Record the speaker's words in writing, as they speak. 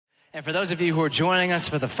And for those of you who are joining us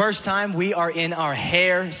for the first time, we are in our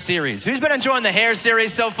hair series. Who's been enjoying the hair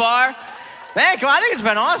series so far? Man, come on, I think it's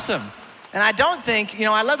been awesome. And I don't think, what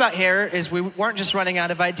I love about hair is we weren't just running out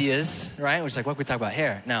of ideas, right? We're just like, what can we talk about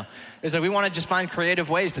hair? No, it's like we want to just find creative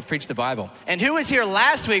ways to preach the Bible. And who was here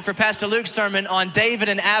last week for Pastor Luke's sermon on David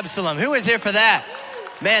and Absalom? Who was here for that?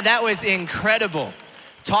 Man, that was incredible.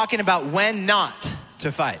 Talking about when not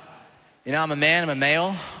to fight. I'm a man, I'm a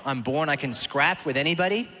male, I'm born, I can scrap with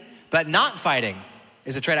anybody. But not fighting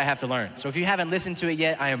is a trait I have to learn. So if you haven't listened to it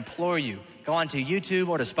yet, I implore you, go onto YouTube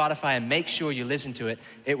or to Spotify and make sure you listen to it.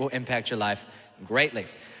 It will impact your life greatly.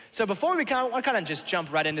 So before we kind of just jump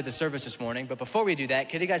right into the service this morning, but before we do that,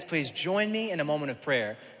 could you guys please join me in a moment of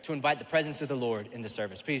prayer to invite the presence of the Lord in the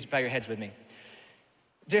service? Please bow your heads with me.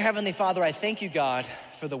 Dear Heavenly Father, I thank you, God,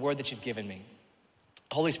 for the word that you've given me.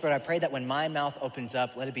 Holy Spirit, I pray that when my mouth opens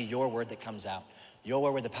up, let it be your word that comes out. Your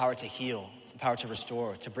word with the power to heal, the power to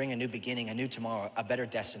restore, to bring a new beginning, a new tomorrow, a better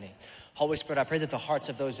destiny. Holy Spirit, I pray that the hearts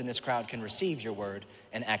of those in this crowd can receive your word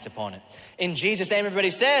and act upon it. In Jesus' name,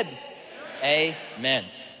 everybody said, Amen.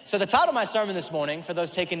 So the title of my sermon this morning, for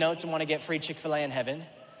those taking notes and want to get free Chick-fil-A in heaven,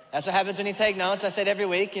 that's what happens when you take notes. I say it every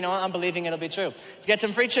week. I'm believing it'll be true. To get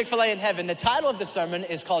some free Chick-fil-A in heaven, the title of the sermon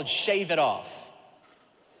is called Shave It Off.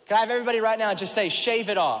 Can I have everybody right now just say, shave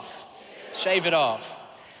it off? Shave it off.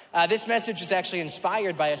 This message was actually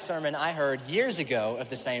inspired by a sermon I heard years ago of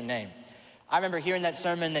the same name. I remember hearing that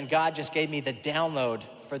sermon, and God just gave me the download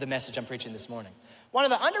for the message I'm preaching this morning. One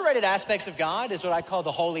of the underrated aspects of God is what I call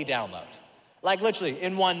the holy download. Like literally,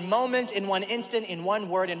 in one moment, in one instant, in one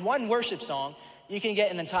word, in one worship song, you can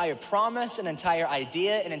get an entire promise, an entire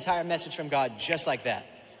idea, an entire message from God just like that.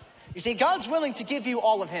 You see, God's willing to give you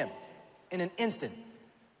all of him in an instant.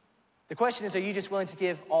 The question is, are you just willing to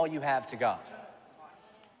give all you have to God?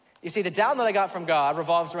 You see, the download I got from God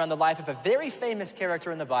revolves around the life of a very famous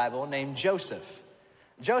character in the Bible named Joseph.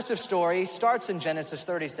 Joseph's story starts in Genesis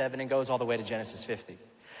 37 and goes all the way to Genesis 50.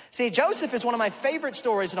 See, Joseph is one of my favorite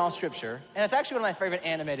stories in all scripture, and it's actually one of my favorite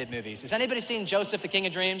animated movies. Has anybody seen Joseph, the King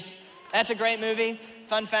of Dreams? That's a great movie.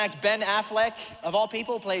 Fun fact, Ben Affleck, of all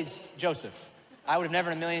people, plays Joseph. I would have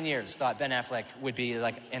never in a million years thought Ben Affleck would be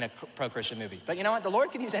like in a pro-Christian movie. But you know what? The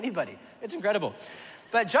Lord can use anybody. It's incredible.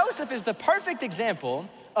 But Joseph is the perfect example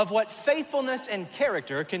of what faithfulness and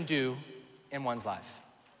character can do in one's life.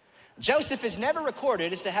 Joseph is never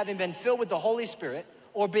recorded as to having been filled with the Holy Spirit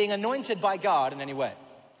or being anointed by God in any way.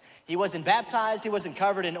 He wasn't baptized, he wasn't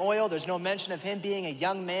covered in oil. There's no mention of him being a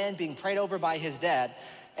young man being prayed over by his dad.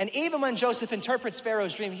 And even when Joseph interprets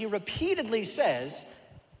Pharaoh's dream, he repeatedly says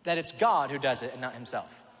that it's God who does it and not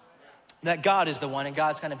himself. That God is the one, and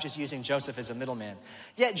God's kind of just using Joseph as a middleman.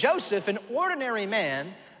 Yet Joseph, an ordinary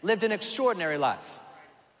man, lived an extraordinary life.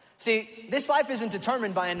 See, this life isn't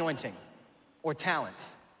determined by anointing or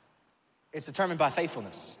talent. It's determined by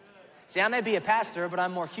faithfulness. See, I may be a pastor, but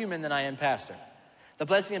I'm more human than I am pastor. The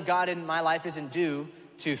blessing of God in my life isn't due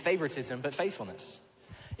to favoritism, but faithfulness.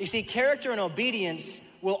 You see, character and obedience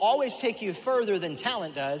will always take you further than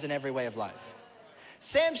talent does in every way of life.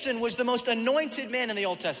 Samson was the most anointed man in the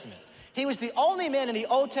Old Testament. He was the only man in the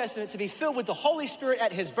Old Testament to be filled with the Holy Spirit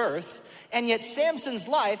at his birth, and yet Samson's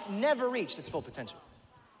life never reached its full potential.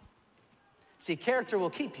 See, character will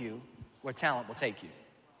keep you where talent will take you.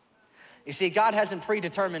 You see, God hasn't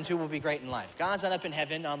predetermined who will be great in life. God's not up in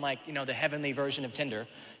heaven on the heavenly version of Tinder,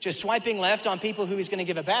 just swiping left on people who he's gonna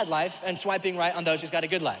give a bad life and swiping right on those who's got a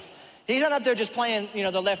good life. He's not up there just playing,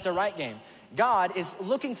 the left or right game. God is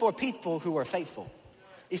looking for people who are faithful.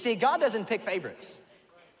 You see, God doesn't pick favorites.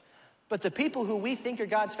 But the people who we think are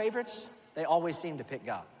God's favorites, they always seem to pick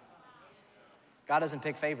God. God doesn't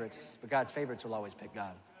pick favorites, but God's favorites will always pick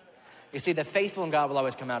God. You see, the faithful in God will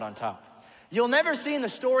always come out on top. You'll never see in the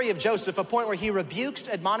story of Joseph a point where he rebukes,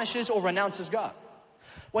 admonishes, or renounces God.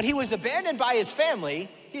 When he was abandoned by his family,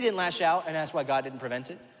 he didn't lash out and ask why God didn't prevent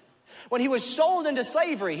it. When he was sold into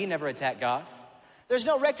slavery, he never attacked God. There's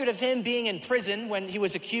no record of him being in prison when he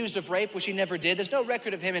was accused of rape, which he never did. There's no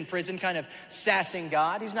record of him in prison kind of sassing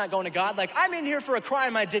God. He's not going to God like, I'm in here for a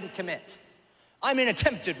crime I didn't commit. I'm in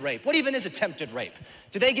attempted rape. What even is attempted rape?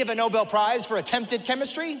 Do they give a Nobel Prize for attempted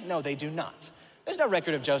chemistry? No, they do not. There's no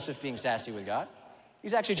record of Joseph being sassy with God.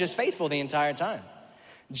 He's actually just faithful the entire time.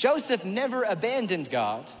 Joseph never abandoned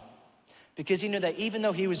God because he knew that even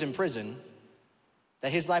though he was in prison,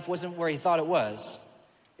 that his life wasn't where he thought it was,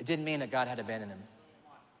 it didn't mean that God had abandoned him.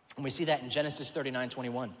 And we see that in Genesis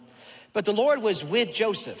 39:21. But the Lord was with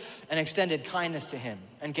Joseph and extended kindness to him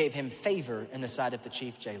and gave him favor in the sight of the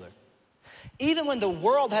chief jailer. Even when the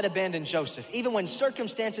world had abandoned Joseph, even when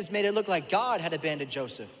circumstances made it look like God had abandoned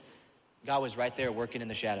Joseph, God was right there working in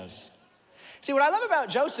the shadows. See, what I love about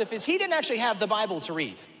Joseph is he didn't actually have the Bible to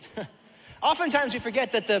read. Oftentimes we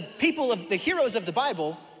forget that the heroes of the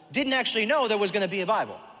Bible didn't actually know there was gonna be a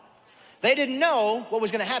Bible. They didn't know what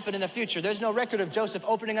was gonna happen in the future. There's no record of Joseph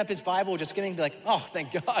opening up his Bible, just skimming, be like, oh,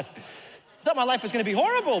 thank God. I thought my life was gonna be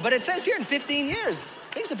horrible, but it says here in 15 years,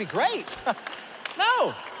 things would be great.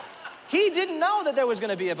 No, he didn't know that there was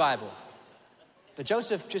gonna be a Bible. But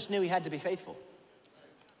Joseph just knew he had to be faithful.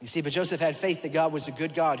 You see, but Joseph had faith that God was a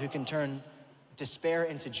good God who can turn despair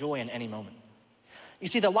into joy in any moment. You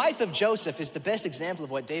see, the life of Joseph is the best example of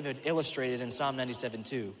what David illustrated in Psalm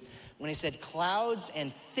 97:2, when he said, clouds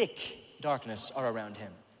and thick darkness are around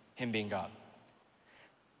him being God.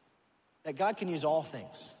 That God can use all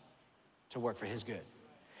things to work for his good.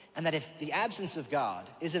 And that if the absence of God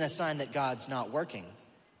isn't a sign that God's not working,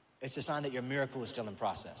 it's a sign that your miracle is still in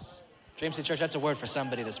process. Dream City Church, that's a word for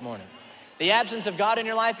somebody this morning. The absence of God in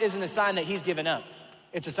your life isn't a sign that he's given up.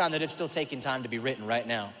 It's a sign that it's still taking time to be written right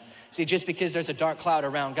now. See, just because there's a dark cloud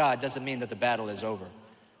around God doesn't mean that the battle is over.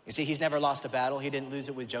 You see, he's never lost a battle. He didn't lose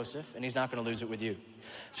it with Joseph, and he's not gonna lose it with you.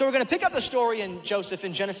 So we're gonna pick up the story in Joseph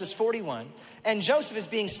in Genesis 41, and Joseph is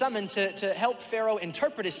being summoned to help Pharaoh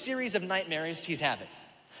interpret a series of nightmares he's having.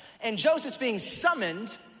 And Joseph's being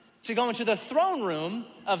summoned to go into the throne room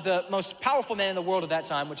of the most powerful man in the world at that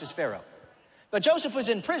time, which is Pharaoh. But Joseph was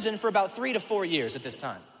in prison for about 3 to 4 years at this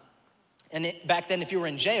time. And back then, if you were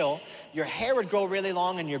in jail, your hair would grow really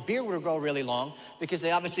long and your beard would grow really long because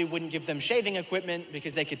they obviously wouldn't give them shaving equipment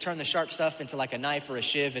because they could turn the sharp stuff into like a knife or a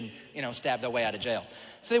shiv and, stab their way out of jail.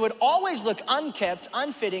 So they would always look unkept,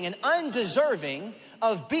 unfitting, and undeserving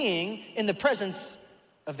of being in the presence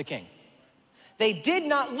of the king. They did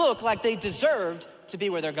not look like they deserved to be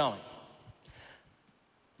where they're going.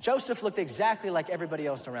 Joseph looked exactly like everybody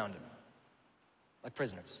else around him, like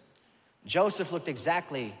prisoners. Joseph looked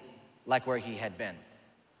exactly like where he had been,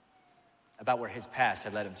 about where his past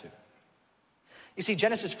had led him to. You see,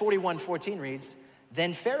 Genesis 41:14 reads,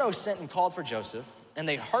 then Pharaoh sent and called for Joseph, and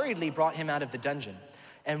they hurriedly brought him out of the dungeon.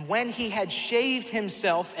 And when he had shaved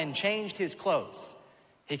himself and changed his clothes,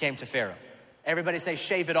 he came to Pharaoh. Everybody say,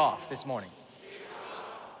 shave it off this morning.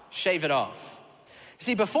 Shave it off.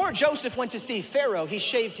 See, before Joseph went to see Pharaoh, he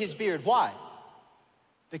shaved his beard. Why?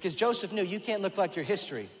 Because Joseph knew you can't look like your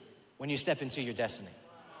history when you step into your destiny.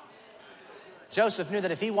 Joseph knew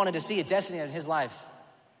that if he wanted to see a destiny in his life,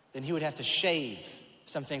 then he would have to shave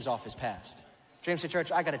some things off his past. Dream City Church,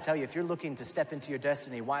 I gotta tell you, if you're looking to step into your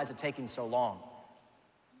destiny, why is it taking so long?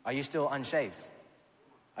 Are you still unshaved?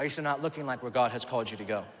 Are you still not looking like where God has called you to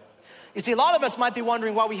go? You see, a lot of us might be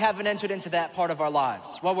wondering why we haven't entered into that part of our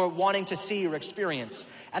lives, what we're wanting to see or experience.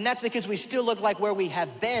 And that's because we still look like where we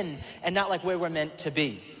have been and not like where we're meant to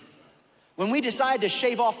be. When we decide to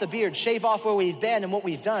shave off the beard, shave off where we've been and what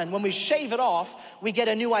we've done, when we shave it off, we get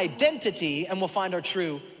a new identity and we'll find our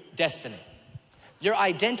true destiny. Your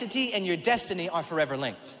identity and your destiny are forever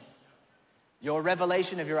linked. Your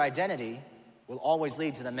revelation of your identity will always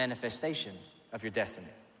lead to the manifestation of your destiny.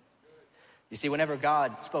 You see, whenever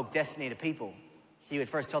God spoke destiny to people, he would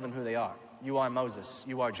first tell them who they are. You are Moses,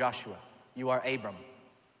 you are Joshua, you are Abram,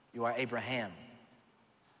 you are Abraham.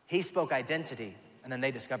 He spoke identity, and then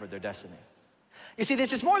they discovered their destiny. You see,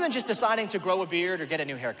 this is more than just deciding to grow a beard or get a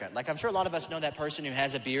new haircut. Like, I'm sure a lot of us know that person who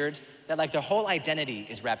has a beard, that like their whole identity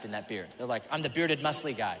is wrapped in that beard. They're like, I'm the bearded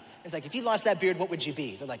muscly guy. It's like, if you lost that beard, what would you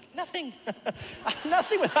be? They're like, nothing. I'm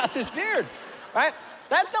nothing without this beard, right?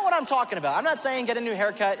 That's not what I'm talking about. I'm not saying get a new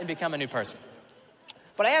haircut and become a new person.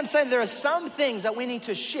 But I am saying there are some things that we need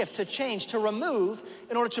to shift, to change, to remove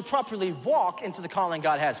in order to properly walk into the calling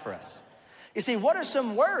God has for us. You see, what are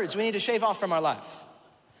some words we need to shave off from our life?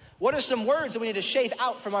 What are some words that we need to shave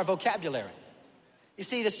out from our vocabulary? You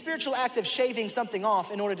see, the spiritual act of shaving something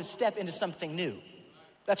off in order to step into something new.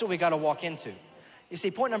 That's what we gotta walk into. You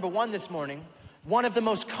see, point number 1 this morning, one of the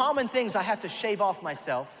most common things I have to shave off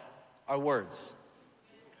myself are words.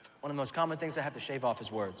 One of the most common things I have to shave off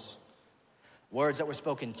is words. Words that were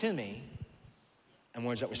spoken to me and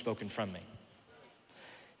words that were spoken from me.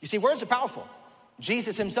 You see, words are powerful.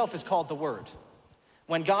 Jesus himself is called the Word.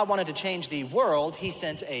 When God wanted to change the world, he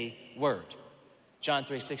sent a word. John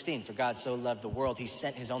 3:16, for God so loved the world, he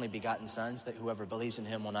sent his only begotten Son, that whoever believes in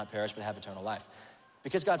him will not perish but have eternal life.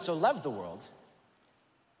 Because God so loved the world,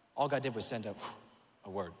 all God did was send a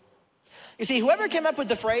word. You see, whoever came up with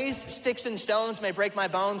the phrase, sticks and stones may break my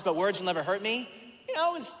bones, but words will never hurt me, it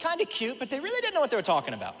was kind of cute, but they really didn't know what they were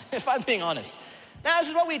talking about, if I'm being honest. Now, this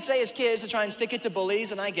is what we'd say as kids to try and stick it to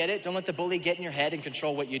bullies, and I get it. Don't let the bully get in your head and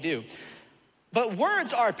control what you do. But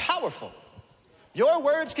words are powerful. Your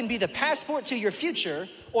words can be the passport to your future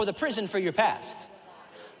or the prison for your past.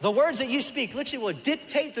 The words that you speak literally will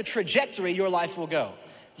dictate the trajectory your life will go.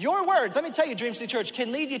 Your words, let me tell you, Dream City Church,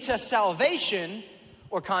 can lead you to salvation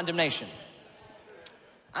or condemnation.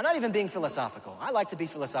 I'm not even being philosophical. I like to be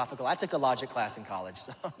philosophical. I took a logic class in college,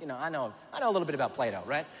 so I know a little bit about Plato,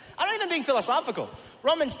 right? I'm not even being philosophical.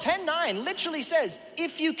 Romans 10:9 literally says,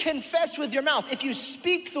 if you confess with your mouth, if you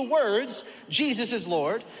speak the words, Jesus is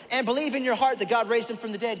Lord, and believe in your heart that God raised him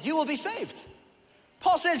from the dead, you will be saved.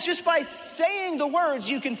 Paul says just by saying the words,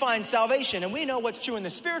 you can find salvation. And we know what's true in the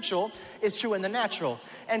spiritual is true in the natural.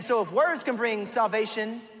 And so if words can bring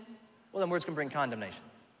salvation, well, then words can bring condemnation.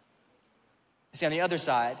 See, on the other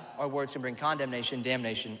side, our words can bring condemnation,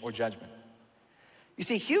 damnation, or judgment. You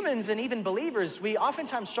see, humans and even believers, we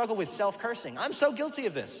oftentimes struggle with self-cursing. I'm so guilty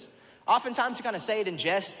of this. Oftentimes we kind of say it in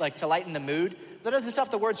jest, like to lighten the mood. That doesn't stop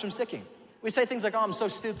the words from sticking. We say things like, oh, I'm so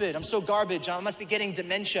stupid, I'm so garbage, I must be getting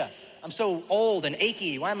dementia. I'm so old and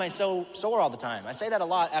achy, why am I so sore all the time? I say that a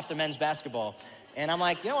lot after men's basketball. And I'm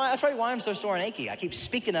like, you know what, that's probably why I'm so sore and achy. I keep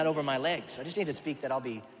speaking that over my legs. I just need to speak that I'll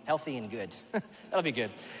be healthy and good. That'll be good.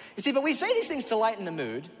 You see, but we say these things to lighten the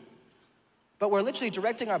mood, but we're literally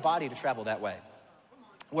directing our body to travel that way.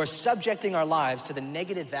 We're subjecting our lives to the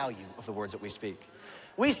negative value of the words that we speak.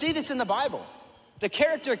 We see this in the Bible. The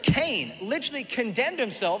character Cain literally condemned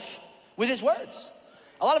himself with his words.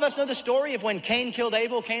 A lot of us know the story of when Cain killed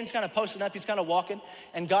Abel. Cain's kind of posting up, he's kind of walking,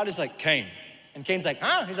 and God is like, Cain. And Cain's like,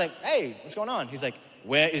 huh? He's like, hey, what's going on? He's like,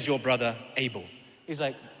 where is your brother Abel? He's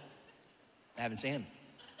like, I haven't seen him.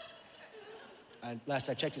 Last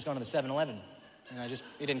I checked, he's gone to the 7-Eleven. And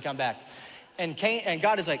he didn't come back. And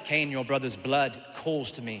God is like, Cain, your brother's blood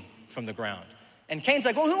calls to me from the ground. And Cain's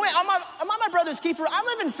like, well, am I my brother's keeper? I'm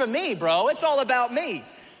living for me, bro. It's all about me.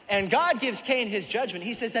 And God gives Cain his judgment.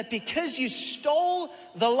 He says that because you stole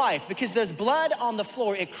the life, because there's blood on the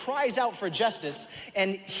floor, it cries out for justice,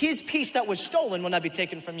 and his piece that was stolen will not be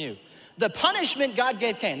taken from you. The punishment God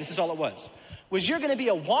gave Cain, this is all it was you're gonna be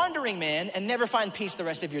a wandering man and never find peace the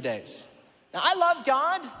rest of your days. Now, I love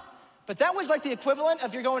God, but that was like the equivalent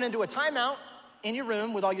of you're going into a timeout in your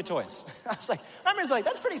room with all your toys. I was like,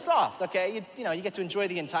 that's pretty soft, okay? You get to enjoy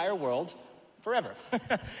the entire world forever.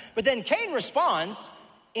 But then Cain responds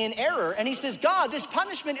in error, and he says, God, this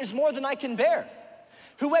punishment is more than I can bear.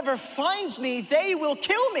 Whoever finds me, they will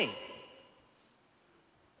kill me.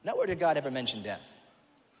 Nowhere did God ever mention death.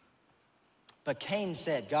 But Cain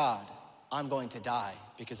said, God, I'm going to die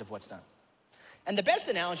because of what's done. And the best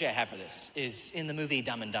analogy I have for this is in the movie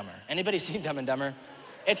Dumb and Dumber. Anybody seen Dumb and Dumber?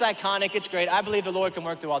 It's iconic, it's great. I believe the Lord can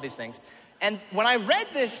work through all these things. And when I read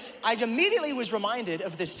this, I immediately was reminded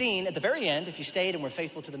of the scene at the very end, if you stayed and were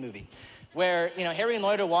faithful to the movie, where, Harry and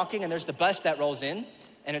Lloyd are walking and there's the bus that rolls in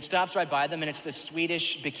and it stops right by them and it's the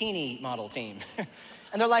Swedish bikini model team.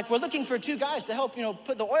 And they're like, we're looking for 2 guys to help,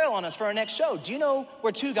 put the oil on us for our next show. Do you know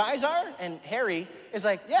where 2 guys are? And Harry is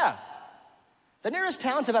like, yeah, the nearest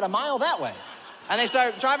town's about a mile that way. And they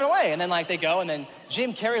start driving away. And then they go, and then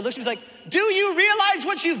Jim Carrey looks at me, he's like, do you realize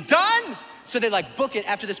what you've done? So they book it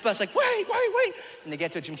after this bus, wait. And they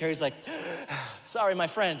get to it, Jim Carrey's like, sorry, my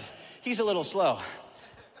friend, he's a little slow.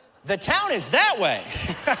 The town is that way.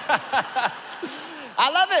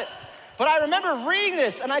 I love it. But I remember reading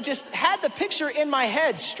this, and I just had the picture in my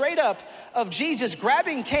head straight up of Jesus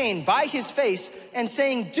grabbing Cain by his face and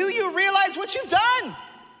saying, do you realize what you've done?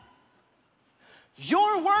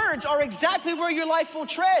 Your words are exactly where your life will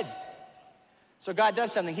tread. So God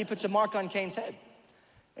does something. He puts a mark on Cain's head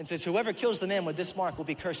and says, whoever kills the man with this mark will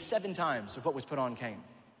be cursed 7 times of what was put on Cain.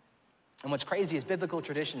 And what's crazy is biblical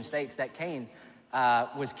tradition states that Cain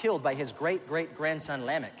was killed by his great-great-grandson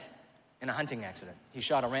Lamech in a hunting accident. He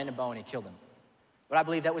shot a random bow and he killed him. But I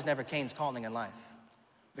believe that was never Cain's calling in life.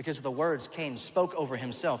 Because of the words Cain spoke over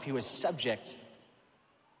himself, he was subject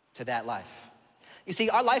to that life. You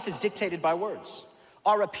see, our life is dictated by words.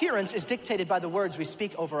 Our appearance is dictated by the words we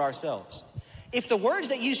speak over ourselves. If the words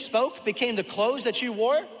that you spoke became the clothes that you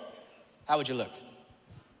wore, how would you look?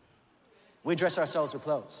 We dress ourselves with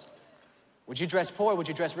clothes. Would you dress poor? Would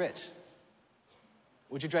you dress rich?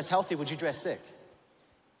 Would you dress healthy? Would you dress sick?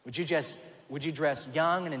 Would you dress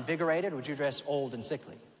young and invigorated? Would you dress old and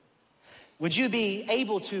sickly? Would you be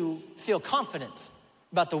able to feel confident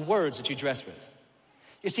about the words that you dress with?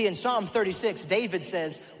 You see, in Psalm 36, David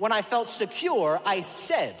says, when I felt secure, I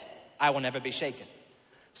said, I will never be shaken.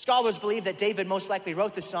 Scholars believe that David most likely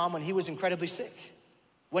wrote this psalm when he was incredibly sick,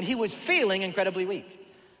 when he was feeling incredibly weak.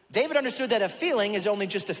 David understood that a feeling is only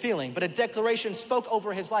just a feeling, but a declaration spoke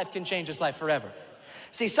over his life can change his life forever.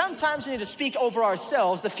 See, sometimes we need to speak over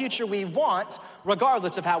ourselves the future we want,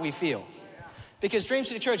 regardless of how we feel. Because Dream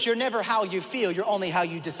City Church, you're never how you feel, you're only how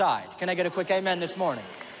you decide. Can I get a quick amen this morning?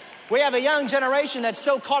 We have a young generation that's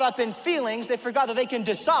so caught up in feelings, they forgot that they can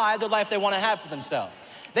decide the life they want to have for themselves.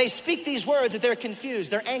 They speak these words that they're confused,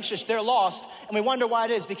 they're anxious, they're lost, and we wonder why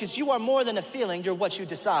it is, because you are more than a feeling, you're what you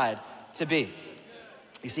decide to be.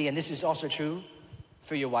 You see, and this is also true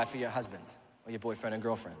for your wife or your husband or your boyfriend and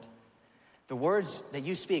girlfriend. The words that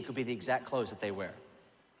you speak will be the exact clothes that they wear.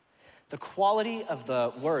 The quality of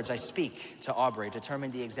the words I speak to Aubrey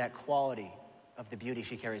determine the exact quality of the beauty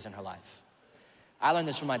she carries in her life. I learned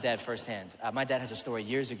this from my dad firsthand. My dad has a story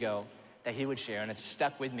years ago that he would share, and it's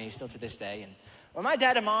stuck with me still to this day. And when my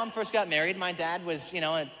dad and mom first got married, my dad was,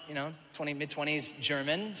 mid-20s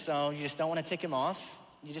German, so you just don't want to tick him off.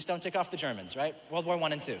 You just don't tick off the Germans, right? World War I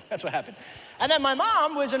and II, that's what happened. And then my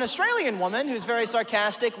mom was an Australian woman who's very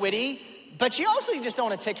sarcastic, witty, but you just don't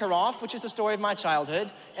want to tick her off, which is the story of my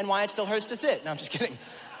childhood and why it still hurts to sit. No, I'm just kidding.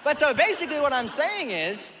 But so basically what I'm saying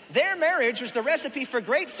is their marriage was the recipe for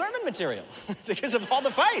great sermon material because of all the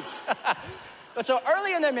fights. But so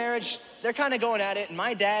early in their marriage, they're kind of going at it. And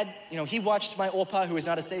my dad, he watched my Opa, who is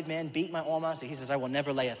not a saved man, beat my Oma. So he says, I will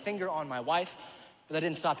never lay a finger on my wife. But that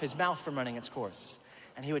didn't stop his mouth from running its course.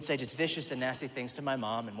 And he would say just vicious and nasty things to my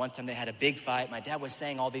mom. And one time they had a big fight. My dad was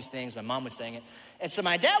saying all these things. My mom was saying it. And so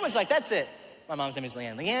my dad was like, that's it. My mom's name is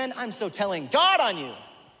Leanne. Leanne, I'm so telling God on you.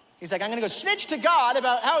 He's like, I'm gonna go snitch to God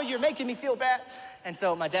about how you're making me feel bad. And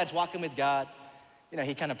so my dad's walking with God.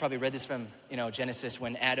 He kind of probably read this from, Genesis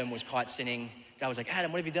when Adam was caught sinning. God was like,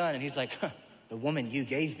 Adam, what have you done? And he's like, the woman you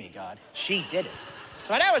gave me, God, she did it.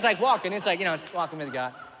 So my dad was like walking. He's like, walking with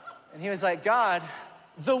God. And he was like, God,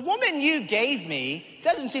 the woman you gave me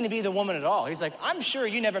doesn't seem to be the woman at all. He's like, I'm sure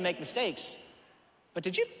you never make mistakes. But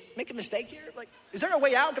did you make a mistake here? Like, is there a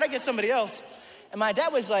way out? Could I get somebody else? And my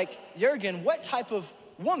dad was like, Jurgen, what type of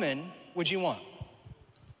woman would you want?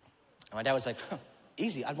 And my dad was like,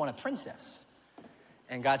 easy, I'd want a princess.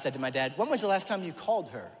 And God said to my dad, when was the last time you called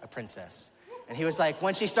her a princess? And he was like,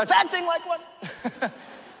 when she starts acting like one.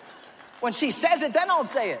 When she says it, then I'll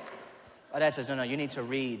say it. My dad says, no, you need to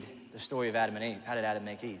read the story of Adam and Eve. How did Adam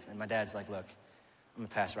make Eve? And my dad's like, look, I'm a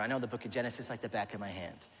pastor. I know the book of Genesis like the back of my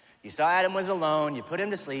hand. You saw Adam was alone, you put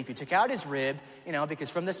him to sleep, you took out his rib,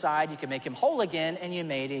 because from the side you can make him whole again, and you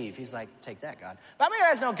made Eve. He's like, take that, God. But how many of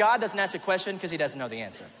you guys know God doesn't ask a question because he doesn't know the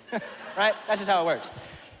answer? Right? That's just how it works.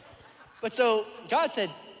 But so God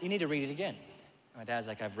said, you need to read it again. My dad's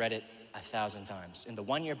like, I've read it 1,000 times. In the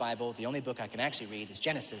one-year Bible, the only book I can actually read is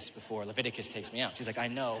Genesis before Leviticus takes me out. So he's like, I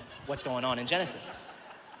know what's going on in Genesis.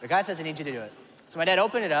 But God says, I need you to do it. So my dad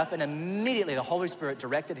opened it up, and immediately the Holy Spirit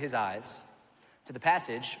directed his eyes to the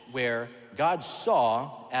passage where God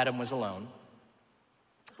saw Adam was alone.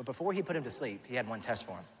 But before he put him to sleep, he had one test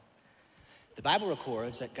for him. The Bible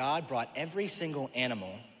records that God brought every single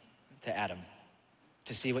animal to Adam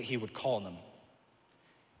to see what he would call them.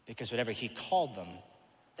 Because whatever he called them,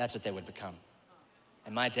 that's what they would become.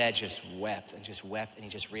 And my dad just wept, and he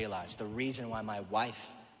just realized the reason why my wife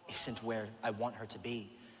isn't where I want her to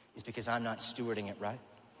be is because I'm not stewarding it right.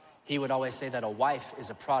 He would always say that a wife is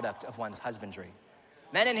a product of one's husbandry.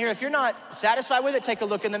 Men in here, if you're not satisfied with it, take a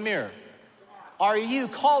look in the mirror. Are you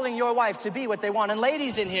calling your wife to be what they want? And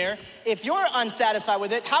ladies in here, if you're unsatisfied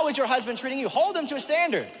with it, how is your husband treating you? Hold him to a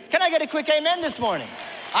standard. Can I get a quick amen this morning?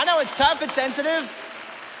 I know it's tough, it's sensitive.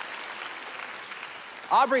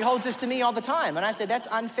 Aubrey holds this to me all the time, and I say, that's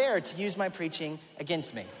unfair to use my preaching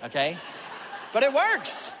against me, okay? But it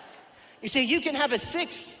works. You see, you can have a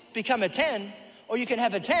 6 become a 10, or you can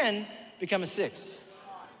have a 10 become a 6,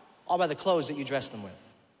 all by the clothes that you dress them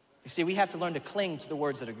with. You see, we have to learn to cling to the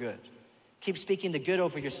words that are good. Keep speaking the good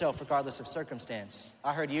over yourself regardless of circumstance.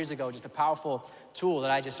 I heard years ago just a powerful tool that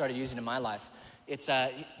I just started using in my life. It's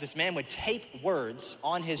this man would tape words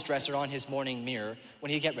on his dresser, on his morning mirror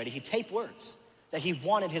when he'd get ready. He'd tape words that he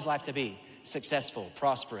wanted his life to be: successful,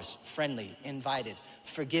 prosperous, friendly, invited,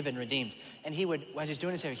 forgiven, redeemed. And he would, as he's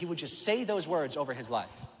doing his hair, he would just say those words over his life.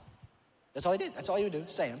 That's all he did. That's all he would do,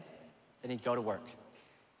 say them. Then he'd go to work.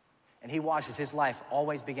 And he watched as his life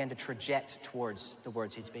always began to traject towards the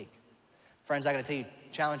words he'd speak. Friends, I gotta tell you,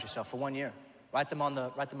 challenge yourself for 1 year. Write them on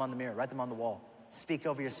the mirror, write them on the wall. Speak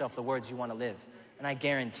over yourself the words you wanna live. And I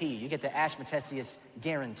guarantee, you get the Ash Matthesius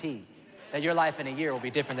guarantee that your life in a year will be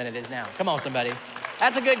different than it is now. Come on, somebody.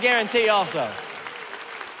 That's a good guarantee also.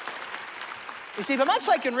 You see, but much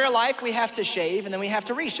like in real life, we have to shave and then we have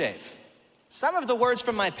to reshave. Some of the words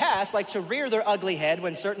from my past like to rear their ugly head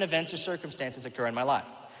when certain events or circumstances occur in my life.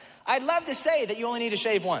 I'd love to say that you only need to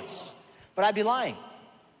shave once, but I'd be lying.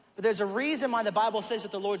 But there's a reason why the Bible says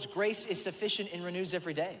that the Lord's grace is sufficient and renews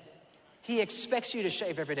every day. He expects you to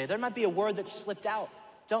shave every day. There might be a word that slipped out.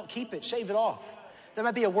 Don't keep it, shave it off. There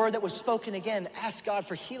might be a word that was spoken again. Ask God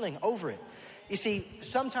for healing over it. You see,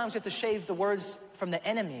 sometimes we have to shave the words from the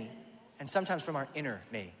enemy and sometimes from our inner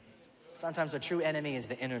me. Sometimes our true enemy is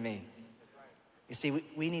the inner me. You see,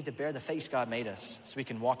 we need to bear the face God made us so we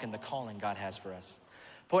can walk in the calling God has for us.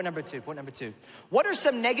 Point number two. What are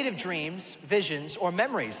some negative dreams, visions, or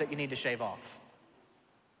memories that you need to shave off?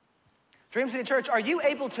 Dream City Church, are you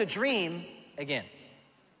able to dream again?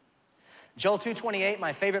 Joel 2:28,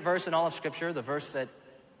 my favorite verse in all of Scripture, the verse that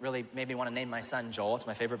really made me want to name my son Joel. It's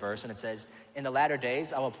my favorite verse, and it says, in the latter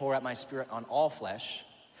days, I will pour out my spirit on all flesh.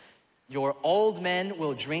 Your old men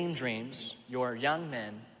will dream dreams. Your young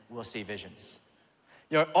men will see visions.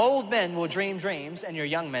 Your old men will dream dreams, and your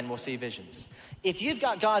young men will see visions. If you've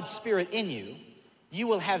got God's Spirit in you, you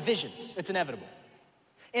will have visions. It's inevitable.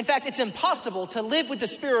 In fact, it's impossible to live with the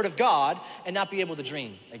Spirit of God and not be able to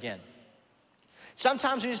dream again.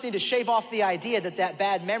 Sometimes we just need to shave off the idea that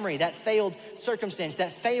bad memory, that failed circumstance,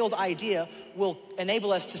 that failed idea will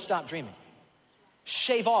enable us to stop dreaming.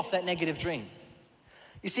 Shave off that negative dream.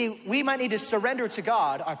 You see, we might need to surrender to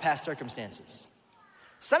God our past circumstances.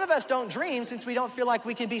 Some of us don't dream since we don't feel like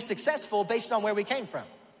we can be successful based on where we came from.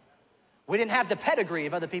 We didn't have the pedigree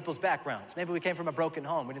of other people's backgrounds. Maybe we came from a broken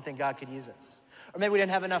home. We didn't think God could use us. Or maybe we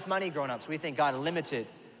didn't have enough money growing up, so we think God limited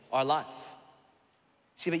our life.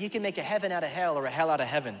 See, but you can make a heaven out of hell or a hell out of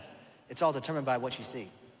heaven. It's all determined by what you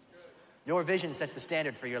see. Your vision sets the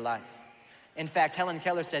standard for your life. In fact, Helen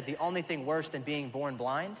Keller said the only thing worse than being born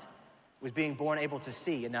blind was being born able to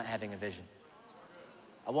see and not having a vision.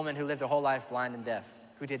 A woman who lived her whole life blind and deaf,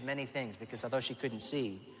 who did many things because although she couldn't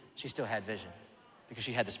see, she still had vision because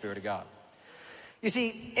she had the Spirit of God. You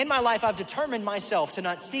see, in my life, I've determined myself to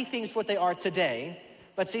not see things for what they are today,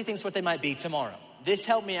 but see things for what they might be tomorrow. This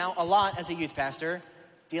helped me out a lot as a youth pastor,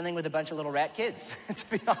 dealing with a bunch of little rat kids, to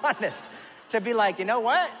be honest. To be like, you know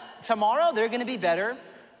what? Tomorrow they're gonna be better,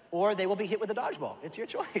 or they will be hit with a dodgeball. It's your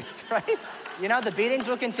choice, right? You know, the beatings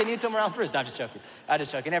will continue till morale improves. No, I'm just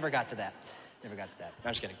joking. Never got to that. No, I'm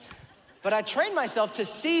just kidding. But I trained myself to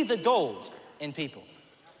see the gold in people.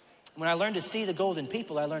 When I learned to see the gold in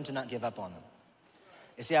people, I learned to not give up on them.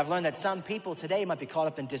 You see, I've learned that some people today might be caught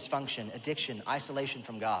up in dysfunction, addiction, isolation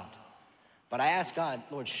from God. But I ask God,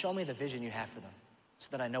 Lord, show me the vision you have for them so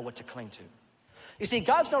that I know what to cling to. You see,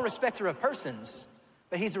 God's no respecter of persons,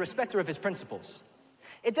 but he's a respecter of his principles.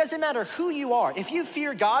 It doesn't matter who you are. If you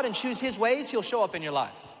fear God and choose his ways, he'll show up in your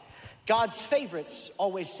life. God's favorites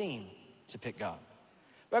always seem to pick God.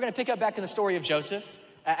 We're going to pick up back in the story of Joseph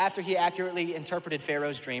after he accurately interpreted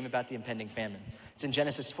Pharaoh's dream about the impending famine. It's in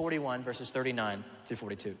Genesis 41, verses 39 through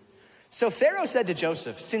 42. So Pharaoh said to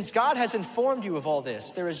Joseph, since God has informed you of all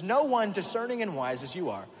this, there is no one discerning and wise as you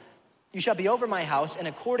are. You shall be over my house, and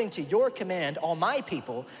according to your command, all my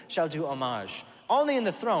people shall do homage. Only in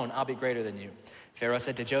the throne I'll be greater than you. Pharaoh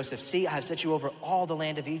said to Joseph, see, I have set you over all the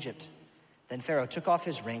land of Egypt. Then Pharaoh took off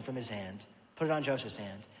his ring from his hand, put it on Joseph's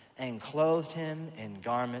hand, and clothed him in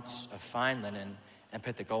garments of fine linen and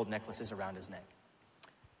put the gold necklaces around his neck.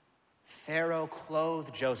 Pharaoh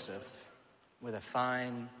clothed Joseph with a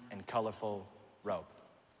fine and colorful robe.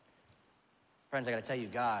 Friends, I gotta tell you,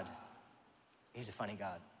 God, he's a funny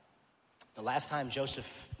God. The last time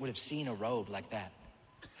Joseph would have seen a robe like that,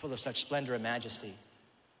 full of such splendor and majesty,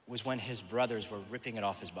 was when his brothers were ripping it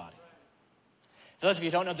off his body. For those of you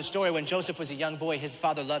who don't know the story, when Joseph was a young boy, his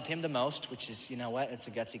father loved him the most, which is, you know what, it's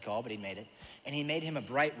a gutsy call, but he made it. And he made him a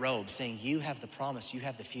bright robe saying, you have the promise, you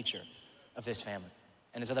have the future of this family.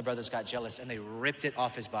 And his other brothers got jealous and they ripped it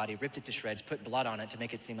off his body, ripped it to shreds, put blood on it to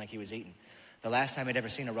make it seem like he was eaten. The last time he'd ever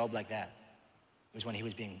seen a robe like that was when he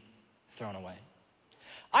was being thrown away.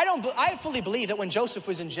 I fully believe that when Joseph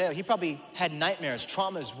was in jail, he probably had nightmares,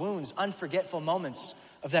 traumas, wounds, unforgettable moments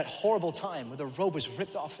of that horrible time where the robe was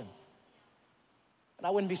ripped off him. And I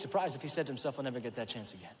wouldn't be surprised if he said to himself, I'll never get that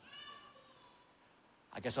chance again.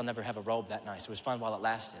 I guess I'll never have a robe that nice. It was fun while it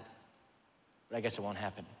lasted, but I guess it won't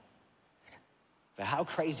happen. But how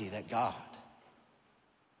crazy that God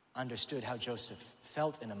understood how Joseph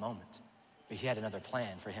felt in a moment, but he had another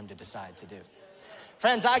plan for him to decide to do.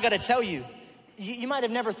 Friends, I gotta tell you, you might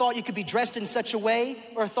have never thought you could be dressed in such a way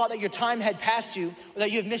or thought that your time had passed you or that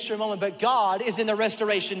you have missed your moment, but God is in the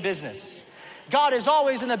restoration business. God is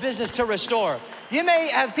always in the business to restore. You may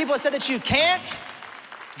have people said that you can't.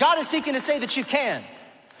 God is seeking to say that you can.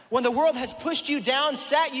 When the world has pushed you down,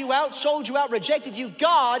 sat you out, sold you out, rejected you,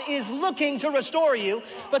 God is looking to restore you.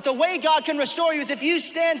 But the way God can restore you is if you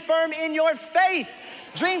stand firm in your faith.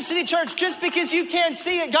 Dream City Church, just because you can't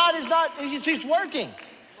see it, God is not, he's working.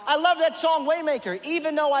 I love that song, Waymaker.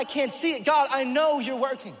 Even though I can't see it, God, I know you're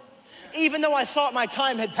working. Even though I thought my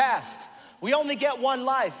time had passed. We only get one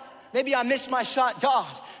life. Maybe I missed my shot, God.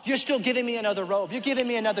 You're still giving me another robe. You're giving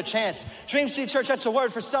me another chance. Dream City Church, that's a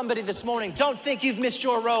word for somebody this morning. Don't think you've missed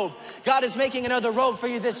your robe. God is making another robe for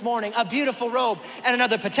you this morning, a beautiful robe and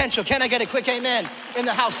another potential. Can I get a quick amen in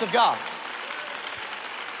the house of God?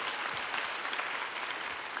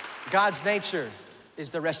 God's nature is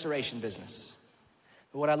the restoration business.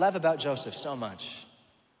 But what I love about Joseph so much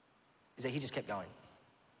is that he just kept going.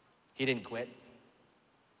 He didn't quit.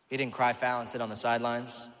 He didn't cry foul and sit on the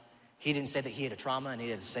sidelines. He didn't say that he had a trauma and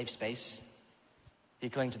needed a safe space. He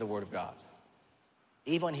clung to the word of God.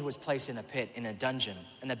 Even when he was placed in a pit, in a dungeon,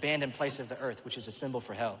 an abandoned place of the earth, which is a symbol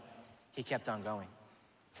for hell, he kept on going.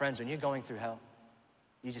 Friends, when you're going through hell,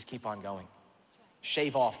 you just keep on going.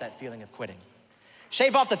 Shave off that feeling of quitting.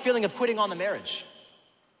 Shave off the feeling of quitting on the marriage,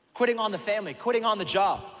 quitting on the family, quitting on the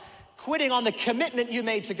job, quitting on the commitment you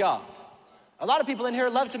made to God. A lot of people in here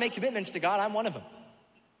love to make commitments to God. I'm one of them.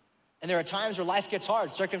 And there are times where life gets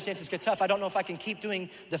hard, circumstances get tough. I don't know if I can keep doing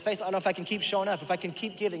the faith. I don't know if I can keep showing up, if I can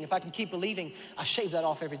keep giving, if I can keep believing. I shave that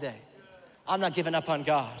off every day. I'm not giving up on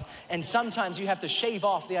God. And sometimes you have to shave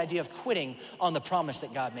off the idea of quitting on the promise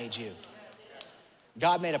that God made you.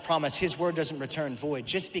 God made a promise. His word doesn't return void.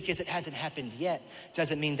 Just because it hasn't happened yet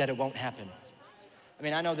doesn't mean that it won't happen. I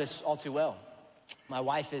mean, I know this all too well. My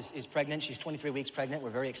wife is pregnant. She's 23 weeks pregnant.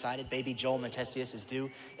 We're very excited. Baby Joel Matesius is due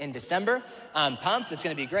in December. I'm pumped. It's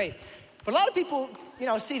going to be great. But a lot of people,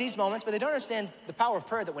 see these moments, but they don't understand the power of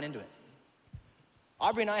prayer that went into it.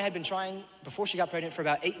 Aubrey and I had been trying before she got pregnant for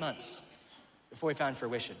about 8 months before we found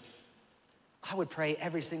fruition. I would pray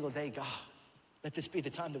every single day, God, let this be the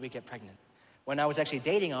time that we get pregnant. When I was actually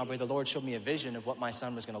dating Aubrey, the Lord showed me a vision of what my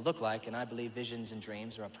son was going to look like, and I believe visions and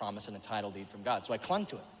dreams are a promise and a title deed from God. So I clung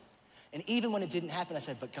to it. And even when it didn't happen, I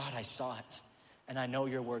said, but God, I saw it, and I know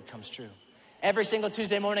your word comes true. Every single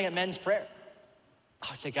Tuesday morning at men's prayer,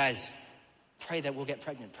 I would say, guys, pray that we'll get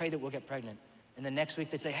pregnant. Pray that we'll get pregnant. And the next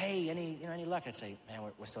week they'd say, hey, any luck? I'd say, man,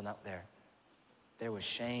 we're still not there. There was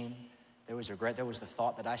shame. There was regret. There was the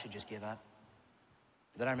thought that I should just give up.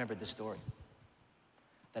 But then I remembered this story,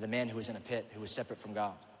 that a man who was in a pit, who was separate from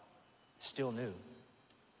God, still knew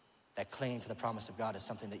that clinging to the promise of God is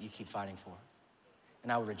something that you keep fighting for.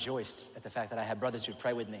 And I rejoiced at the fact that I had brothers who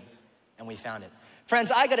pray with me, and we found it.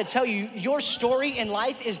 Friends, I gotta tell you, your story in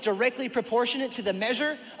life is directly proportionate to the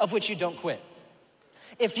measure of which you don't quit.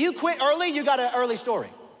 If you quit early, you got an early story.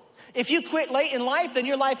 If you quit late in life, then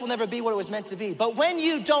your life will never be what it was meant to be. But when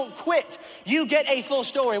you don't quit, you get a full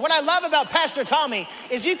story. What I love about Pastor Tommy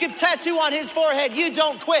is you can tattoo on his forehead, you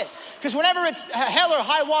don't quit. Because whenever it's hell or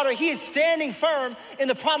high water, he is standing firm in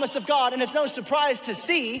the promise of God. And it's no surprise to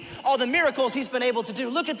see all the miracles he's been able to do.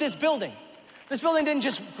 Look at this building. This building didn't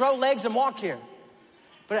just grow legs and walk here.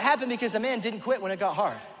 But it happened because the man didn't quit when it got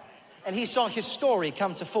hard. And he saw his story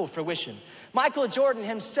come to full fruition. Michael Jordan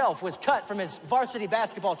himself was cut from his varsity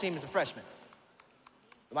basketball team as a freshman.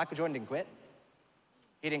 But Michael Jordan didn't quit.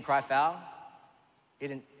 He didn't cry foul. He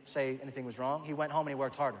didn't say anything was wrong. He went home and he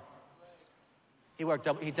worked harder. He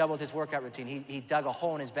doubled his workout routine. He dug a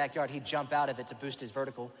hole in his backyard. He'd jump out of it to boost his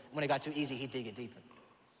vertical. When it got too easy, he'd dig it deeper.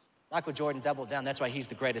 Michael Jordan doubled down. That's why he's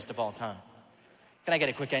the greatest of all time. Can I get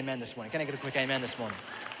a quick amen this morning? Can I get a quick amen this morning?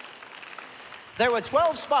 There were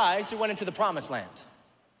 12 spies who went into the promised land.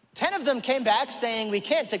 10 of them came back saying we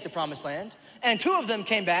can't take the promised land, and 2 of them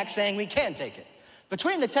came back saying we can take it.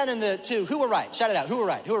 Between the 10 and the 2, who were right? Shout it out, who were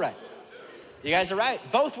right? Who were right? You guys are right,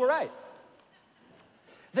 both were right.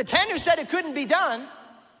 The 10 who said it couldn't be done,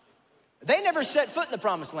 they never set foot in the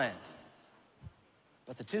promised land.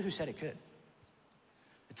 But the 2 who said it could,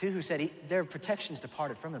 the 2 who said their protections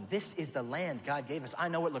departed from them. This is the land God gave us. I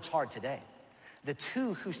know it looks hard today. The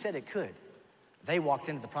 2 who said it could, they walked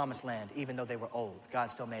into the promised land even though they were old. God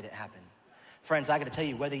still made it happen. Friends, I gotta tell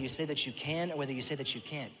you, whether you say that you can or whether you say that you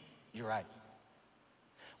can't, you're right.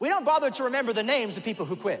 We don't bother to remember the names of people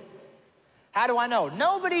who quit. How do I know?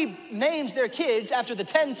 Nobody names their kids after the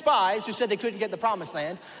 10 spies who said they couldn't get the promised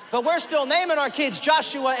land, but we're still naming our kids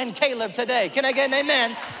Joshua and Caleb today. Can I get an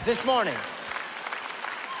amen this morning?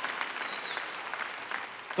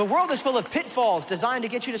 The world is full of pitfalls designed to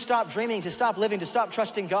get you to stop dreaming, to stop living, to stop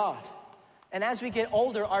trusting God. And as we get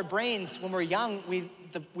older, our brains, when we're young,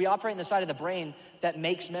 we operate in the side of the brain that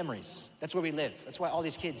makes memories. That's where we live. That's why all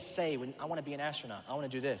these kids say, I want to be an astronaut, I want to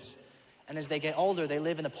do this. And as they get older, they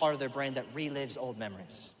live in the part of their brain that relives old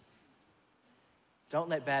memories. Don't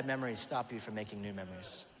let bad memories stop you from making new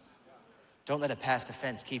memories. Don't let a past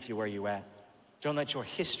offense keep you where you're at. Don't let your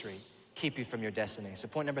history keep you from your destiny. So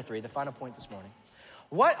point number 3, the final point this morning.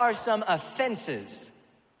 What are some offenses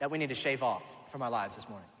that we need to shave off from our lives this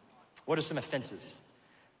morning? What are some offenses?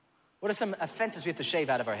 What are some offenses we have to shave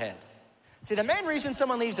out of our head? See, the main reason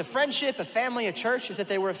someone leaves a friendship, a family, a church is that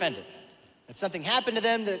they were offended. That something happened to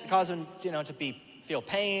them that caused them, to feel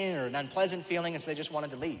pain or an unpleasant feeling, and so they just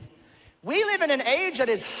wanted to leave. We live in an age that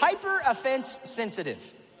is hyper offense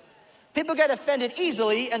sensitive. People get offended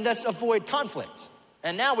easily and thus avoid conflict.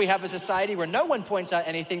 And now we have a society where no one points out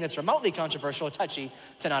anything that's remotely controversial or touchy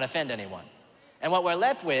to not offend anyone. And what we're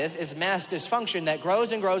left with is mass dysfunction that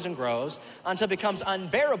grows and grows and grows until it becomes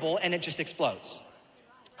unbearable and it just explodes.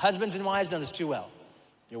 Husbands and wives know this too well.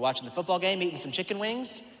 You're watching the football game, eating some chicken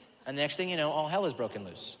wings, and the next thing you know, all hell is broken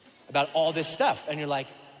loose about all this stuff. And you're like,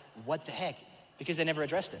 what the heck? Because they never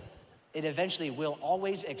addressed it. It eventually will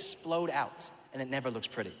always explode out, and it never looks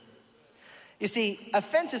pretty. You see,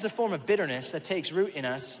 offense is a form of bitterness that takes root in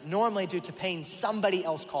us, normally due to pain somebody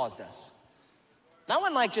else caused us. No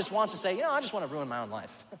one just wants to say, I just want to ruin my own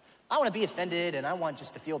life. I want to be offended and I want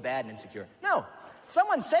just to feel bad and insecure. No,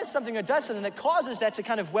 someone says something or does something that causes that to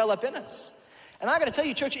kind of well up in us. And I got to tell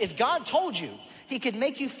you, church, if God told you he could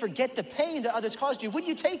make you forget the pain that others caused you, would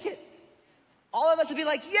you take it? All of us would be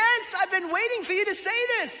like, yes, I've been waiting for you to say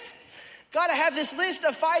this. God, I have this list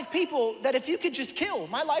of 5 people that if you could just kill,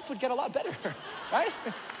 my life would get a lot better, right?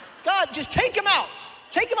 God, just take them out.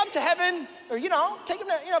 Take them up to heaven, or, take them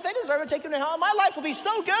to, if they deserve it, take them to hell. My life will be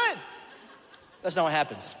so good. That's not what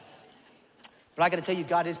happens. But I got to tell you,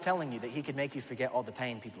 God is telling you that he could make you forget all the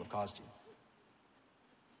pain people have caused you.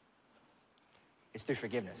 It's through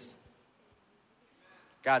forgiveness.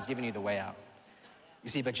 God's giving you the way out. You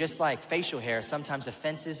see, but just like facial hair, sometimes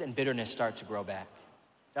offenses and bitterness start to grow back.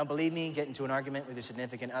 Don't believe me? Get into an argument with your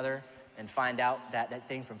significant other and find out that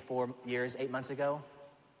thing from 4 years, 8 months ago,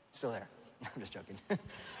 still there. I'm just joking.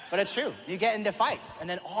 But it's true. You get into fights, and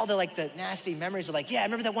then all the nasty memories are yeah, I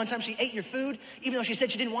remember that one time she ate your food, even though she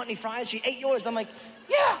said she didn't want any fries, she ate yours. And I'm like,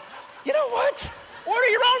 yeah, you know what? Order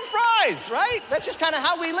your own fries, right? That's just kind of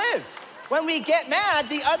how we live. When we get mad,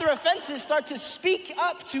 the other offenses start to speak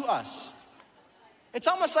up to us. It's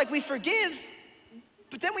almost like we forgive,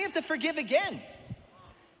 but then we have to forgive again.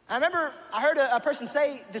 I remember I heard a person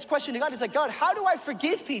say this question to God. He's like, God, how do I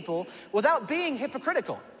forgive people without being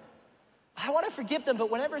hypocritical? I want to forgive them, but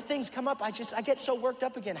whenever things come up, I get so worked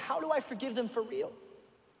up again. How do I forgive them for real?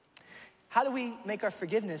 How do we make our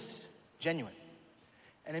forgiveness genuine?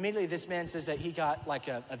 And immediately this man says that he got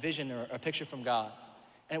a vision or a picture from God.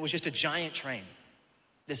 And it was just a giant train.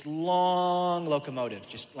 This long locomotive,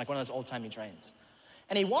 just like one of those old-timey trains.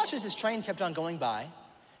 And he watches this train kept on going by,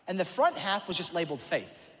 and the front half was just labeled faith.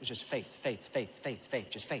 It was just faith, faith, faith, faith, faith,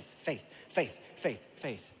 just faith, faith, faith, faith,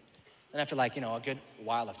 faith. And after a good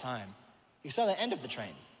while of time, you saw the end of the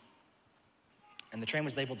train. And the train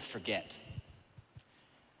was labeled forget.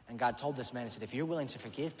 And God told this man, he said, if you're willing to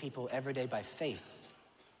forgive people every day by faith,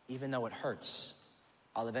 even though it hurts,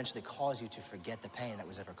 I'll eventually cause you to forget the pain that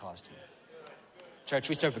was ever caused to you. Church,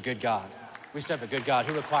 we serve a good God. We serve a good God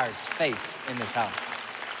who requires faith in this house.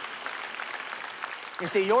 You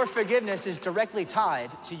see, your forgiveness is directly tied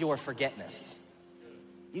to your forgetness.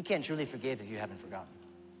 You can't truly forgive if you haven't forgotten.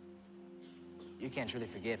 You can't truly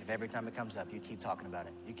forgive if every time it comes up, you keep talking about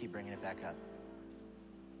it. You keep bringing it back up.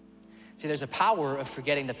 See, there's a power of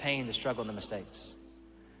forgetting the pain, the struggle, and the mistakes.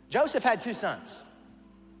 Joseph had 2 sons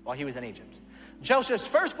while he was in Egypt. Joseph's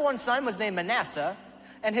firstborn son was named Manasseh,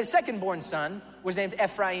 and his secondborn son was named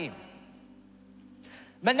Ephraim.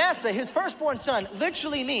 Manasseh, his firstborn son,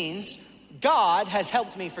 literally means God has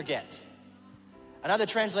helped me forget. Another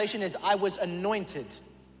translation is I was anointed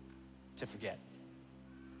to forget.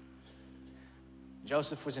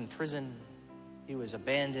 Joseph was in prison. He was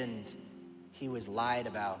abandoned. He was lied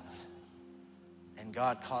about. And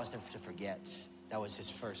God caused him to forget. That was his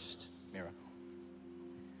first miracle.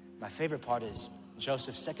 My favorite part is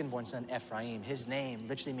Joseph's second-born son, Ephraim. His name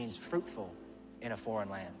literally means fruitful in a foreign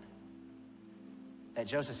land. That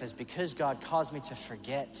Joseph says, because God caused me to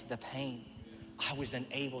forget the pain, I was then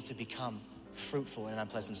able to become fruitful in an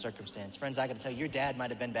unpleasant circumstance. Friends, I gotta tell you, your dad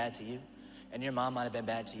might have been bad to you, and your mom might have been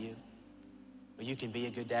bad to you. But you can be a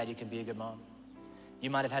good dad, you can be a good mom. You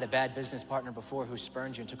might have had a bad business partner before who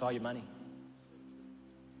spurned you and took all your money.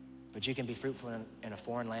 But you can be fruitful in a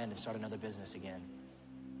foreign land and start another business again.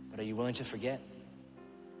 But are you willing to forget?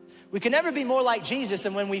 We can never be more like Jesus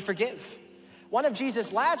than when we forgive. One of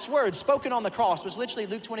Jesus' last words spoken on the cross was literally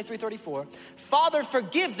Luke 23:34. Father,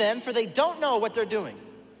 forgive them, for they don't know what they're doing.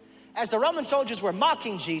 As the Roman soldiers were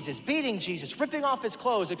mocking Jesus, beating Jesus, ripping off his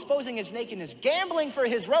clothes, exposing his nakedness, gambling for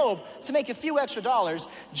his robe to make a few extra dollars,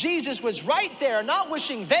 Jesus was right there, not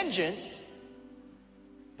wishing vengeance,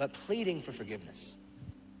 but pleading for forgiveness.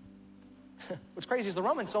 What's crazy is the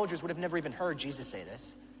Roman soldiers would have never even heard Jesus say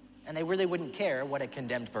this, and they really wouldn't care what a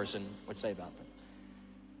condemned person would say about them.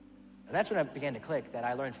 And that's when I began to click that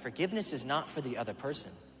I learned forgiveness is not for the other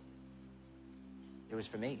person. It was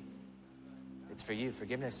for me. It's for you.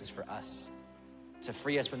 Forgiveness is for us. To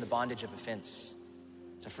free us from the bondage of offense.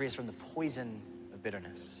 To free us from the poison of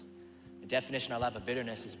bitterness. The definition I love of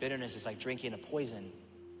bitterness is like drinking a poison,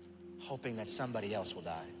 hoping that somebody else will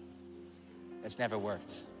die. That's never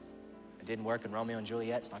worked. It didn't work in Romeo and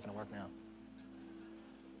Juliet. It's not going to work now.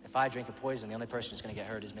 If I drink a poison, the only person who's going to get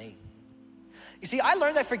hurt is me. You see, I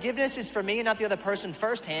learned that forgiveness is for me and not the other person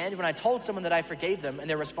firsthand when I told someone that I forgave them and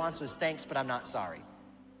their response was, thanks, but I'm not sorry.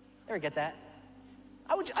 Ever get that?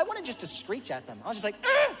 I wanted just to screech at them. I was just like,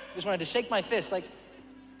 Ugh! Just wanted to shake my fist, like,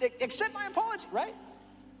 accept my apology, right?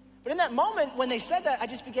 But in that moment, when they said that, I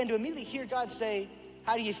just began to immediately hear God say,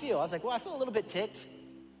 how do you feel? I was like, well, I feel a little bit ticked.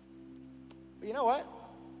 But you know what?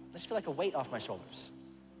 I just feel like a weight off my shoulders.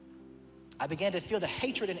 I began to feel the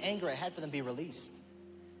hatred and anger I had for them be released.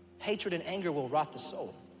 Hatred and anger will rot the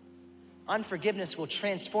soul. Unforgiveness will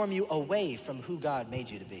transform you away from who God made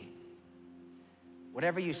you to be.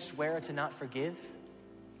 Whatever you swear to not forgive,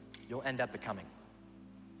 you'll end up becoming.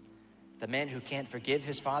 The man who can't forgive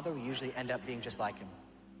his father will usually end up being just like him,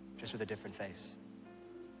 just with a different face.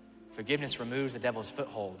 Forgiveness removes the devil's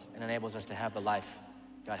foothold and enables us to have the life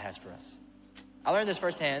God has for us. I learned this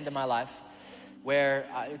firsthand in my life where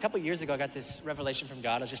a couple of years ago I got this revelation from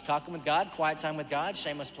God. I was just talking with God, quiet time with God,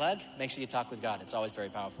 shameless plug. Make sure you talk with God. It's always very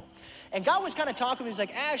powerful. And God was kind of talking. He's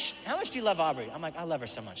like, Ash, how much do you love Aubrey? I'm like, I love her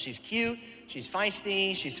so much. She's cute, she's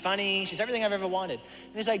feisty, she's funny, she's everything I've ever wanted.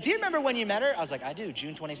 And he's like, do you remember when you met her? I was like, I do.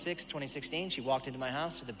 June 26, 2016, she walked into my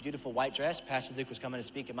house with a beautiful white dress. Pastor Luke was coming to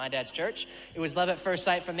speak at my dad's church. It was love at first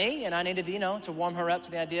sight for me, and I needed, to warm her up to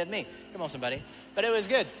the idea of me. Come on, somebody. But it was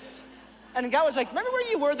good. And God was like, remember where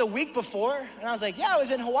you were the week before? And I was like, yeah, I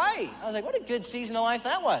was in Hawaii. I was like, what a good season of life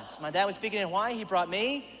that was. My dad was speaking in Hawaii. He brought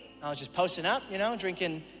me. I was just posting up,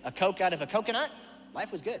 drinking a Coke out of a coconut.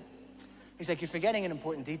 Life was good. He's like, you're forgetting an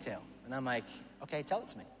important detail. And I'm like, okay, tell it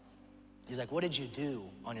to me. He's like, what did you do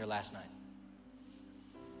on your last night?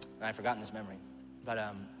 And I've forgotten this memory. But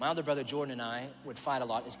my older brother Jordan and I would fight a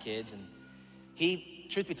lot as kids. And he,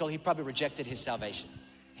 truth be told, he probably rejected his salvation.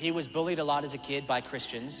 He was bullied a lot as a kid by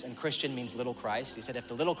Christians, and Christian means little Christ. He said, if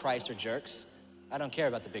the little Christ are jerks, I don't care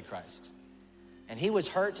about the big Christ. And he was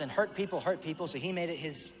hurt and hurt people, so he made it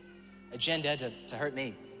his agenda to hurt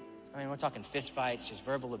me. I mean, we're talking fist fights, just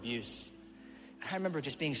verbal abuse. And I remember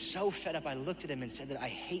just being so fed up, I looked at him and said that I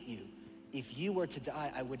hate you. If you were to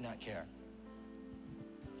die, I would not care.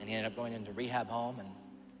 And he ended up going into rehab home, and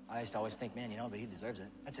I used to always think, man, but he deserves it.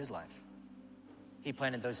 That's his life. He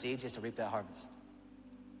planted those seeds just to reap that harvest.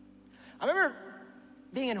 I remember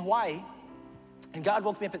being in Hawaii, and God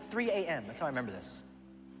woke me up at 3 a.m. That's how I remember this.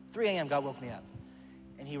 3 a.m. God woke me up.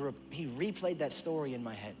 And he replayed that story in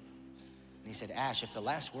my head. And he said, Ash, if the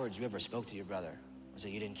last words you ever spoke to your brother was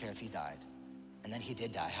that you didn't care if he died, and then he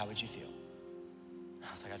did die, how would you feel?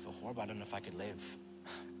 I was like, I feel horrible. I don't know if I could live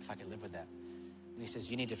with that. And he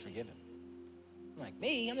says, you need to forgive him. I'm like,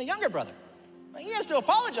 me? I'm the younger brother. Like, he has to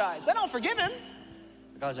apologize. I don't forgive him.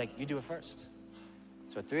 God was like, you do it first.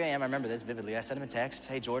 So at 3 a.m., I remember this vividly. I sent him a text,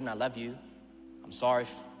 hey, Jordan, I love you. I'm sorry.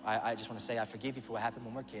 I just want to say I forgive you for what happened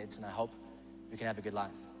when we're kids, and I hope we can have a good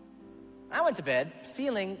life. I went to bed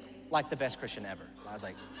feeling like the best Christian ever. I was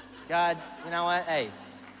like, God, you know what? Hey,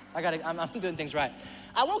 I'm doing things right.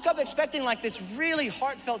 I woke up expecting like this really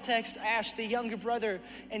heartfelt text, Ash, the younger brother,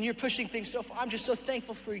 and you're pushing things so far. I'm just so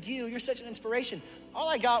thankful for you. You're such an inspiration. All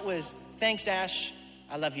I got was, thanks, Ash.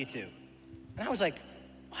 I love you too. And I was like,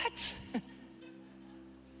 what?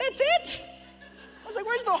 That's it? I was like,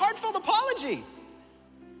 where's the heartfelt apology?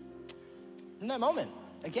 In that moment,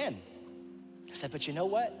 again, I said, but you know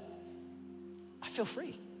what? I feel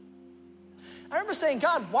free. I remember saying,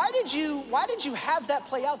 God, why did you have that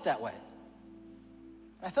play out that way?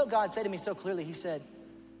 I felt God say to me so clearly, he said,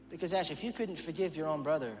 because Ash, if you couldn't forgive your own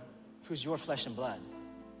brother, who's your flesh and blood,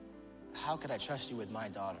 how could I trust you with my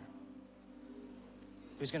daughter,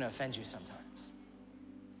 who's gonna offend you sometimes?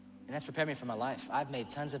 And that's prepared me for my life. I've made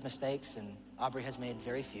tons of mistakes, and Aubrey has made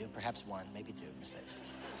very few, perhaps one, maybe two mistakes.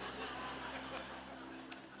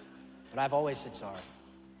 But I've always said sorry.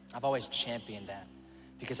 I've always championed that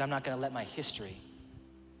because I'm not gonna let my history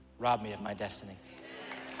rob me of my destiny.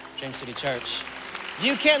 Dream City Church,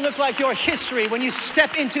 you can't look like your history when you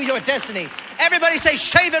step into your destiny. Everybody say,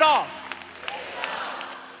 shave it off.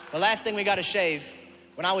 The last thing we gotta shave,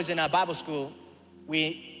 when I was in Bible school,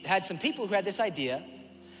 we had some people who had this idea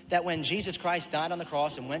that when Jesus Christ died on the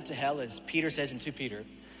cross and went to hell, as Peter says in 2 Peter,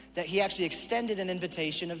 that he actually extended an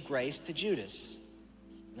invitation of grace to Judas,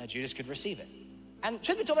 and that Judas could receive it. And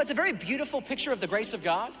truth be told, that's a very beautiful picture of the grace of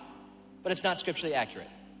God, but it's not scripturally accurate.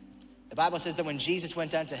 The Bible says that when Jesus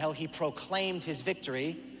went down to hell, he proclaimed his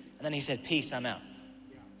victory, and then he said, peace, I'm out.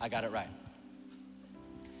 I got it right.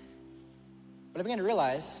 But I began to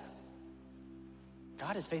realize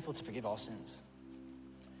God is faithful to forgive all sins.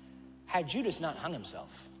 Had Judas not hung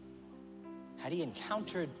himself, had he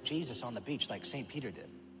encountered Jesus on the beach like St. Peter did,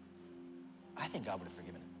 I think God would have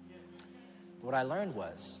forgiven him. But what I learned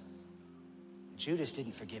was Judas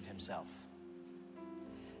didn't forgive himself.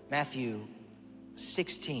 Matthew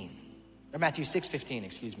 6:15,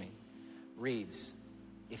 reads,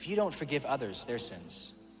 if you don't forgive others their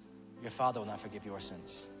sins, your Father will not forgive your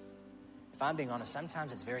sins. If I'm being honest,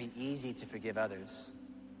 sometimes it's very easy to forgive others,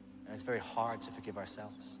 and it's very hard to forgive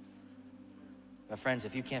ourselves. But friends,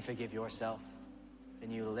 if you can't forgive yourself, then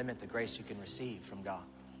you limit the grace you can receive from God.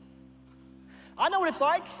 I know what it's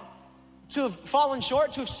like to have fallen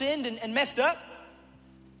short, to have sinned and messed up,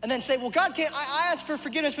 and then say, well, God can't, I asked for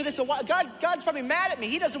forgiveness for this a while. God's probably mad at me.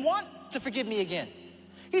 He doesn't want to forgive me again.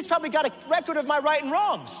 He's probably got a record of my right and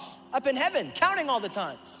wrongs up in heaven, counting all the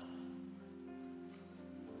times.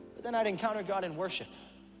 But then I'd encounter God in worship.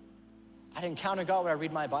 I'd encounter God when I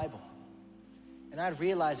read my Bible. And I'd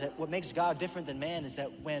realize that what makes God different than man is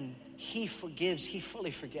that when he forgives, he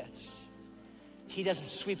fully forgets. He doesn't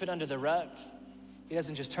sweep it under the rug. He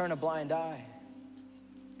doesn't just turn a blind eye.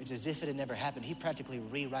 It's as if it had never happened. He practically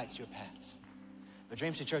rewrites your past. But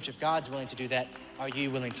Dream City Church, if God's willing to do that, are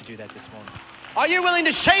you willing to do that this morning? Are you willing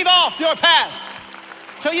to shave off your past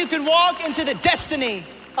so you can walk into the destiny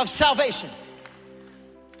of salvation?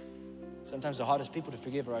 Sometimes the hardest people to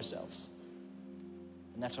forgive are ourselves.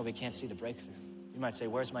 And that's why we can't see the breakthrough. You might say,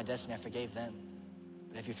 where's my destiny? I forgave them.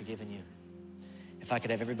 But have you forgiven you? If I could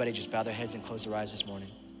have everybody just bow their heads and close their eyes this morning.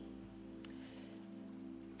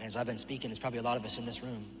 As I've been speaking, there's probably a lot of us in this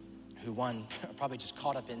room who, one, are probably just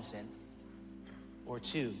caught up in sin, or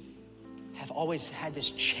two, have always had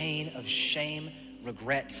this chain of shame,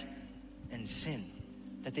 regret, and sin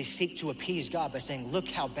that they seek to appease God by saying, look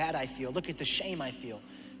how bad I feel. Look at the shame I feel.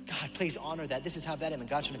 God, please honor that. This is how bad I am. And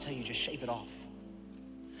God's going to tell you, just shave it off.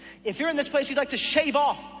 If you're in this place, you'd like to shave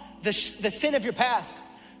off the sin of your past,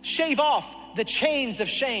 shave off the chains of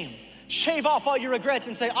shame, shave off all your regrets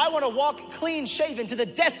and say, I want to walk clean shaven to the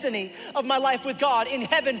destiny of my life with God in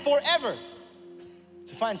heaven forever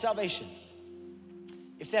to find salvation.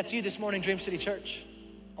 If that's you this morning, Dream City Church,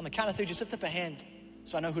 on the count of 3, just lift up a hand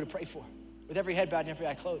so I know who to pray for. With every head bowed and every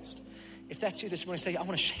eye closed. If that's you this morning, say, I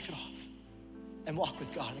want to shave it off and walk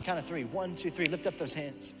with God. On the count of 3, 1, 2, 3, lift up those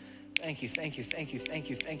hands. Thank you, thank you, thank you, thank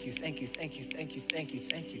you, thank you, thank you, thank you, thank you, thank you,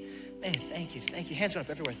 thank you. Man, thank you, thank you. Hands went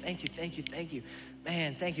up everywhere. Thank you, thank you, thank you.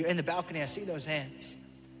 Man, thank you. In the balcony, I see those hands.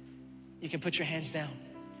 You can put your hands down.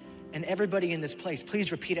 And everybody in this place,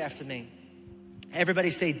 please repeat after me. Everybody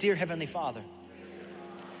say, Dear Heavenly Father,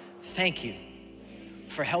 thank you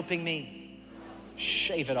for helping me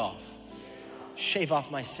shave it off. Shave off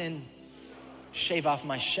my sin. Shave off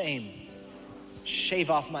my shame. Shave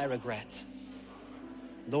off my regret.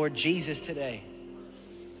 Lord Jesus, today,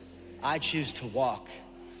 I choose to walk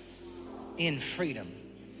in freedom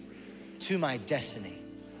to my destiny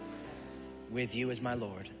with you as my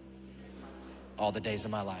Lord all the days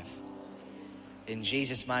of my life. In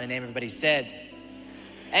Jesus' mighty name, everybody said,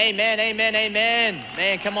 amen, amen, amen.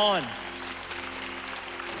 Man, come on.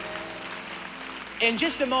 In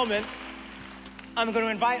just a moment, I'm going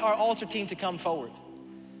to invite our altar team to come forward.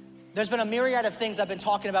 There's been a myriad of things I've been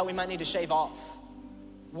talking about we might need to shave off.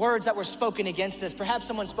 Words that were spoken against us. Perhaps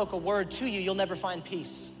someone spoke a word to you, you'll never find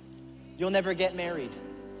peace. You'll never get married.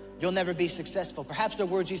 You'll never be successful. Perhaps they're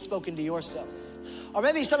words you've spoken to yourself. Or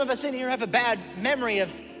maybe some of us in here have a bad memory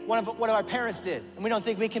of what our parents did, and we don't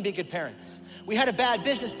think we can be good parents. We had a bad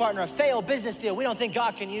business partner, a failed business deal. We don't think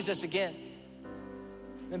God can use us again.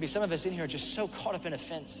 Maybe some of us in here are just so caught up in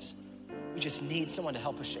offense. We just need someone to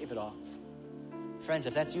help us shave it off. Friends,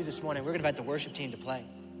 if that's you this morning, we're gonna invite the worship team to play.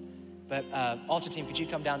 But altar team, could you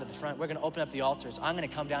come down to the front? We're gonna open up the altars. I'm gonna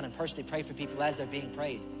come down and personally pray for people as they're being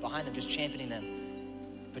prayed, behind them, just championing them.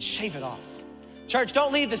 But shave it off. Church,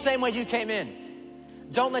 don't leave the same way you came in.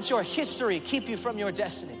 Don't let your history keep you from your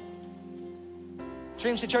destiny.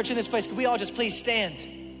 Dream City Church, in this place, could we all just please stand?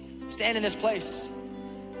 Stand in this place.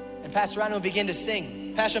 And Pastor Ryan will begin to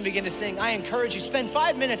sing. Pastor will begin to sing. I encourage you, spend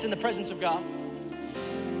 5 minutes in the presence of God.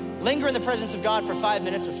 Linger in the presence of God for 5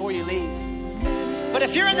 minutes before you leave. But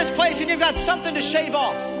if you're in this place and you've got something to shave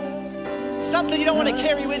off, something you don't want to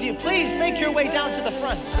carry with you, please make your way down to the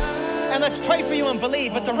front and let's pray for you and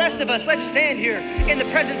believe. But the rest of us, let's stand here in the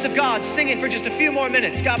presence of God singing for just a few more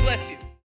minutes. God bless you.